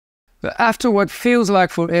But after what feels like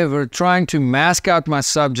forever trying to mask out my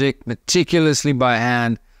subject meticulously by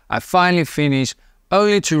hand, I finally finished,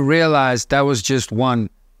 only to realize that was just one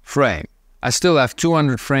frame. I still have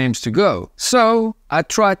 200 frames to go. So I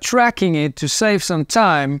tried tracking it to save some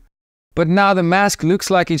time, but now the mask looks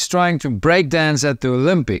like it's trying to breakdance at the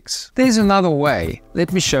Olympics. There's another way.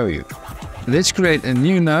 Let me show you. Let's create a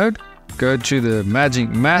new node. Go to the Magic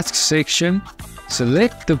Mask section,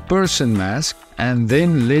 select the person mask, and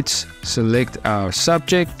then let's select our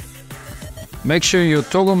subject. Make sure your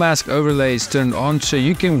toggle mask overlay is turned on so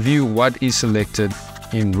you can view what is selected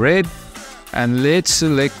in red. And let's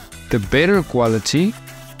select the better quality.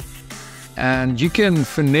 And you can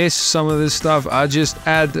finesse some of this stuff. I just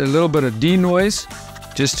add a little bit of denoise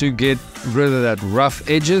just to get rid of that rough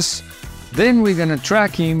edges. Then we're gonna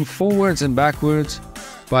track him forwards and backwards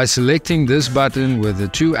by selecting this button with the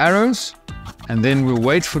 2 arrows. And then we'll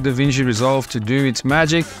wait for DaVinci Resolve to do its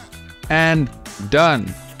magic, and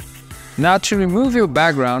done. Now to remove your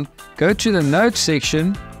background, go to the node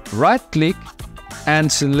section, right click and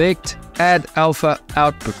select Add Alpha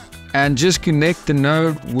Output. And just connect the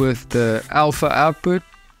node with the alpha output,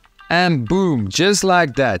 and boom, just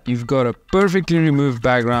like that, you've got a perfectly removed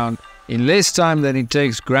background in less time than it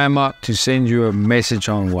takes grandma to send you a message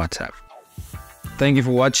on WhatsApp. Thank you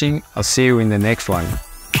for watching. I'll see you in the next one.